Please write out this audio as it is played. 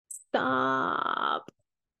Stop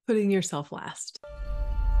putting yourself last.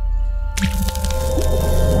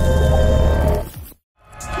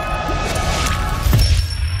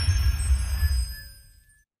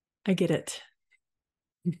 I get it.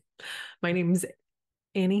 My name's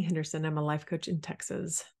Annie Henderson. I'm a life coach in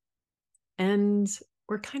Texas. And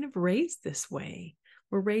we're kind of raised this way.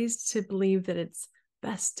 We're raised to believe that it's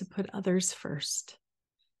best to put others first,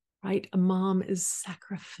 right? A mom is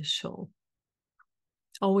sacrificial,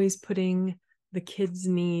 always putting the kids'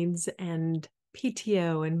 needs and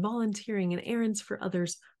PTO and volunteering and errands for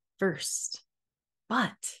others first.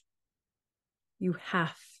 But you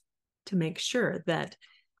have to make sure that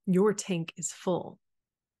your tank is full.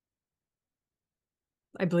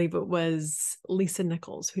 I believe it was Lisa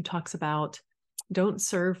Nichols who talks about don't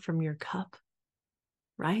serve from your cup,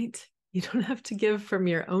 right? You don't have to give from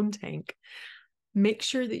your own tank. Make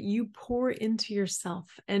sure that you pour into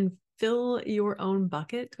yourself and fill your own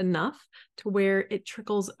bucket enough to where it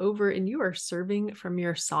trickles over and you are serving from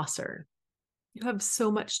your saucer. You have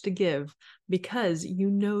so much to give because you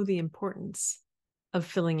know the importance of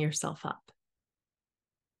filling yourself up.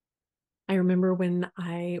 I remember when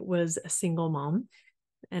I was a single mom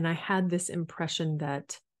and I had this impression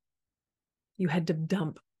that you had to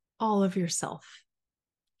dump all of yourself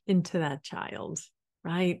into that child,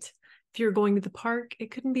 right? If you're going to the park,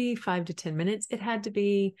 it couldn't be 5 to 10 minutes. It had to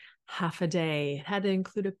be half a day. It had to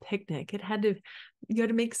include a picnic. You had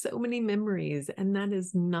to make so many memories, and that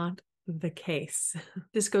is not the case.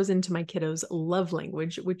 This goes into my kiddo's love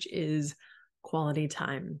language, which is quality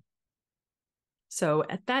time. So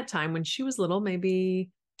at that time, when she was little, maybe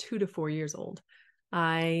 2 to 4 years old,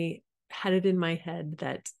 I had it in my head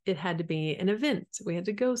that it had to be an event. We had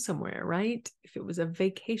to go somewhere, right? If it was a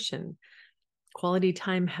vacation, quality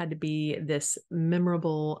time had to be this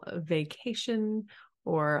memorable vacation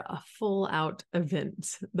or a full out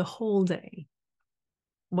event the whole day.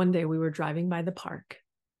 One day we were driving by the park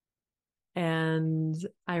and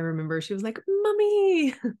I remember she was like,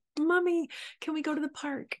 Mommy, Mommy, can we go to the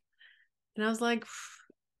park? And I was like,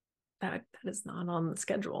 that is not on the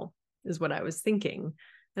schedule, is what I was thinking.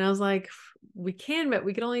 And I was like, we can, but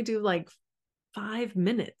we can only do like 5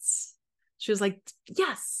 minutes. She was like,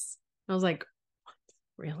 yes. I was like, what?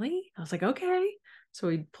 Really? I was like, okay. So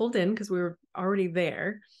we pulled in because we were already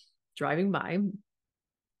there driving by. I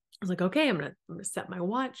was like, okay, I'm gonna set my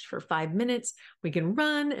watch for 5 minutes. We can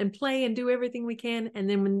run and play and do everything we can. And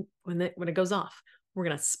then when it goes off, we're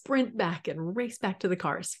gonna sprint back and race back to the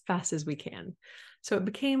car as fast as we can. So it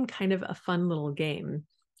became kind of a fun little game.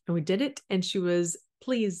 And we did it, and she was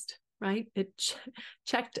pleased, right? It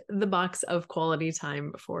checked the box of quality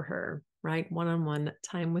time for her, right? One-on-one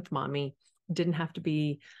time with mommy. Didn't have to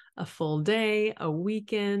be a full day, a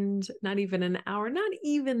weekend, not even an hour, not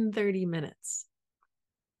even 30 minutes.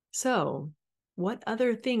 So what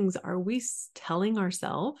other things are we telling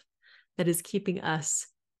ourselves that is keeping us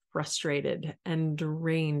frustrated and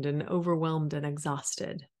drained and overwhelmed and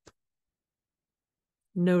exhausted?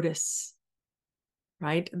 Notice,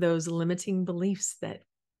 right? Those limiting beliefs that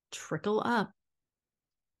trickle up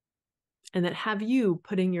and that have you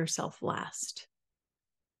putting yourself last.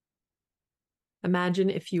 Imagine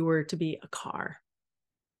if you were to be a car,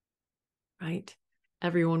 right?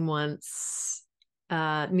 Everyone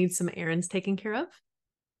needs some errands taken care of.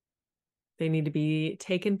 They need to be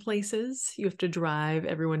taken places. You have to drive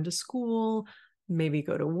everyone to school, maybe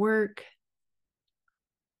go to work.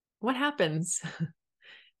 What happens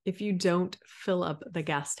if you don't fill up the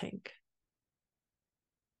gas tank?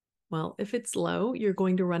 Well, if it's low, you're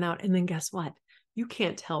going to run out. And then guess what? You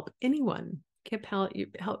can't help anyone.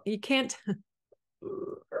 You can't.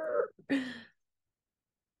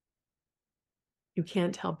 You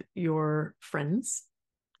can't help your friends.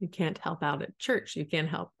 You can't help out at church. You can't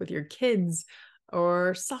help with your kids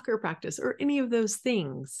or soccer practice or any of those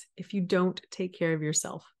things if you don't take care of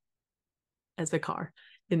yourself as the car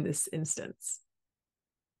in this instance.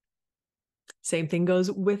 Same thing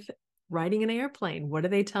goes with riding an airplane. What do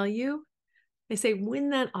they tell you? They say when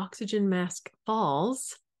that oxygen mask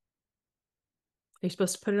falls, are you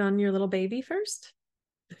supposed to put it on your little baby first?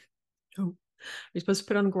 Oh. You're supposed to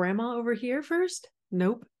put on grandma over here first?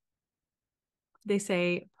 Nope. They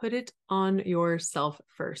say, put it on yourself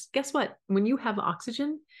first. Guess what? When you have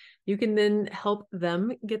oxygen, you can then help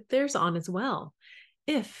them get theirs on as well.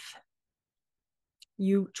 If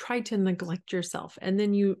you try to neglect yourself and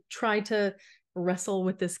then you try to wrestle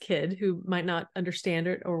with this kid who might not understand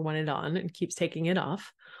it or want it on and keeps taking it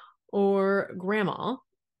off, or grandma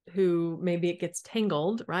who maybe it gets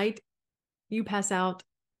tangled, right? You pass out,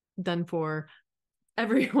 done for,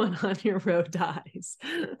 everyone on your road dies.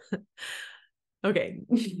 Okay.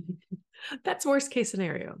 That's worst case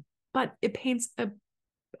scenario, but it paints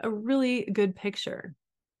a really good picture.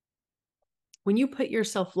 When you put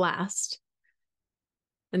yourself last,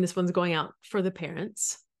 and this one's going out for the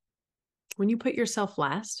parents, when you put yourself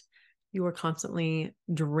last, you are constantly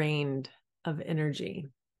drained of energy.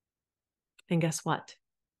 And guess what?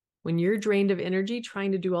 When you're drained of energy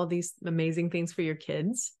trying to do all these amazing things for your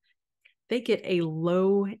kids, they get a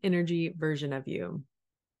low energy version of you.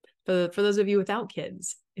 For those of you without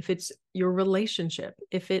kids, if it's your relationship,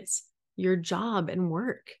 if it's your job and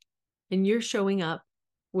work, and you're showing up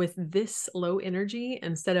with this low energy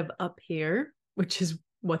instead of up here, which is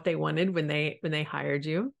what they wanted when they hired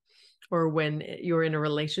you, or when you're in a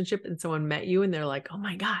relationship and someone met you and they're like, oh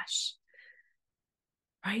my gosh,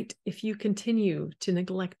 right? If you continue to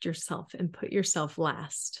neglect yourself and put yourself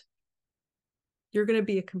last, you're going to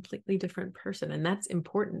be a completely different person. And that's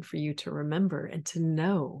important for you to remember and to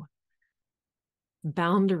know.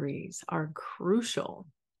 Boundaries are crucial.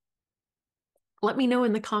 Let me know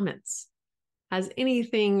in the comments. Has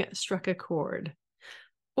anything struck a chord?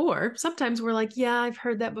 Or sometimes we're like, yeah, I've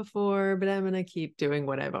heard that before, but I'm going to keep doing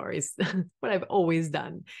what I've always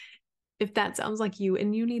done. If that sounds like you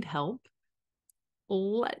and you need help,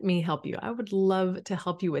 let me help you. I would love to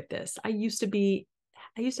help you with this. I used to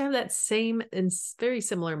have that same and very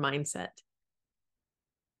similar mindset.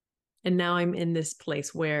 And now I'm in this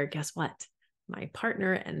place where, guess what? My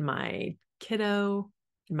partner and my kiddo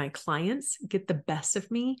and my clients get the best of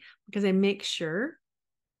me because I make sure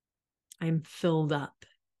I'm filled up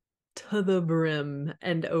to the brim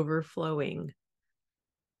and overflowing.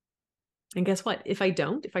 And guess what? If I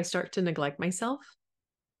start to neglect myself,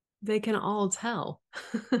 they can all tell.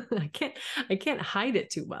 I can't hide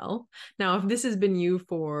it too well. Now, if this has been you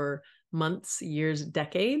for months, years,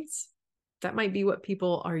 decades, that might be what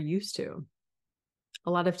people are used to.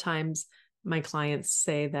 A lot of times my clients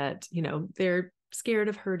say that, they're scared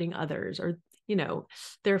of hurting others, or,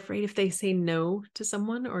 they're afraid if they say no to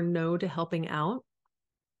someone or no to helping out,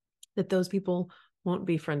 that those people won't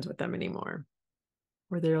be friends with them anymore,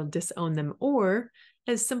 or they'll disown them, or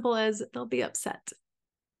as simple as they'll be upset.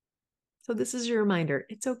 So this is your reminder.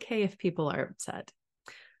 It's okay if people are upset.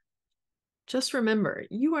 Just remember,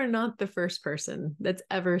 you are not the first person that's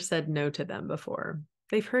ever said no to them before.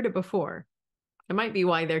 They've heard it before. It might be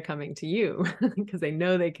why they're coming to you, because they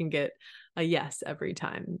know they can get a yes every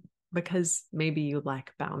time, because maybe you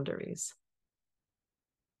lack boundaries.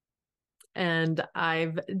 And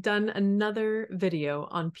I've done another video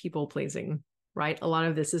on people pleasing, right? A lot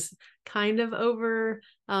of this is kind of over,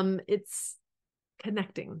 it's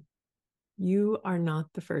connecting. You are not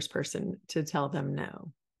the first person to tell them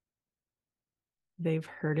no. They've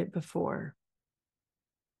heard it before.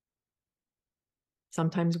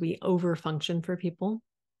 Sometimes we overfunction for people.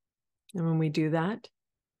 And when we do that,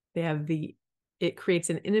 it creates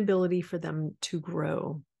an inability for them to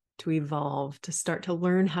grow, to evolve, to start to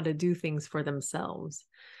learn how to do things for themselves.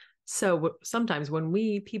 So sometimes when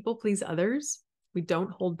we people please others, we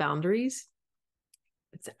don't hold boundaries.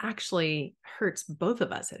 It actually hurts both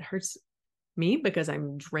of us. It hurts me because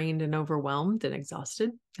I'm drained and overwhelmed and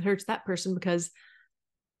exhausted. It hurts that person because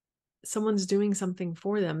someone's doing something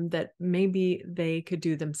for them that maybe they could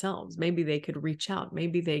do themselves. Maybe they could reach out.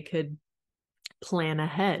 Maybe they could plan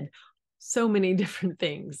ahead. So many different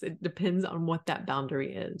things. It depends on what that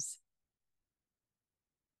boundary is.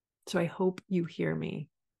 So I hope you hear me.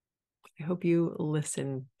 I hope you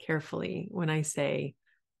listen carefully when I say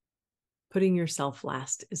putting yourself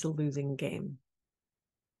last is a losing game.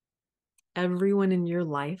 Everyone in your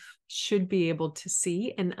life should be able to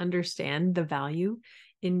see and understand the value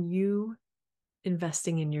in you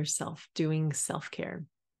investing in yourself, doing self-care,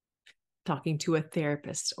 talking to a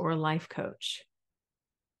therapist or a life coach,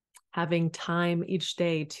 having time each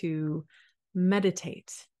day to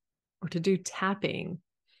meditate or to do tapping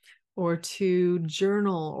or to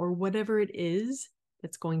journal or whatever it is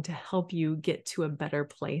that's going to help you get to a better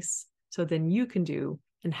place. So then you can do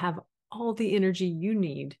and have all the energy you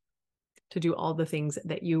need to do all the things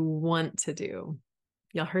that you want to do.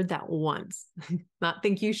 Y'all heard that once. Not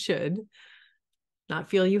think you should, not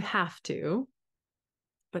feel you have to,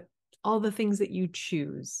 but all the things that you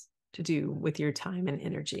choose to do with your time and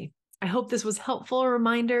energy. I hope this was helpful. A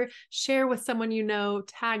reminder, share with someone you know,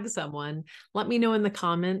 tag someone. Let me know in the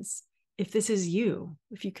comments if this is you,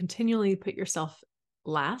 if you continually put yourself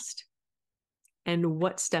last, and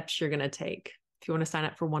what steps you're going to take. If you want to sign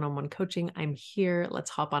up for one-on-one coaching, I'm here. Let's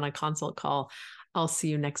hop on a consult call. I'll see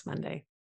you next Monday.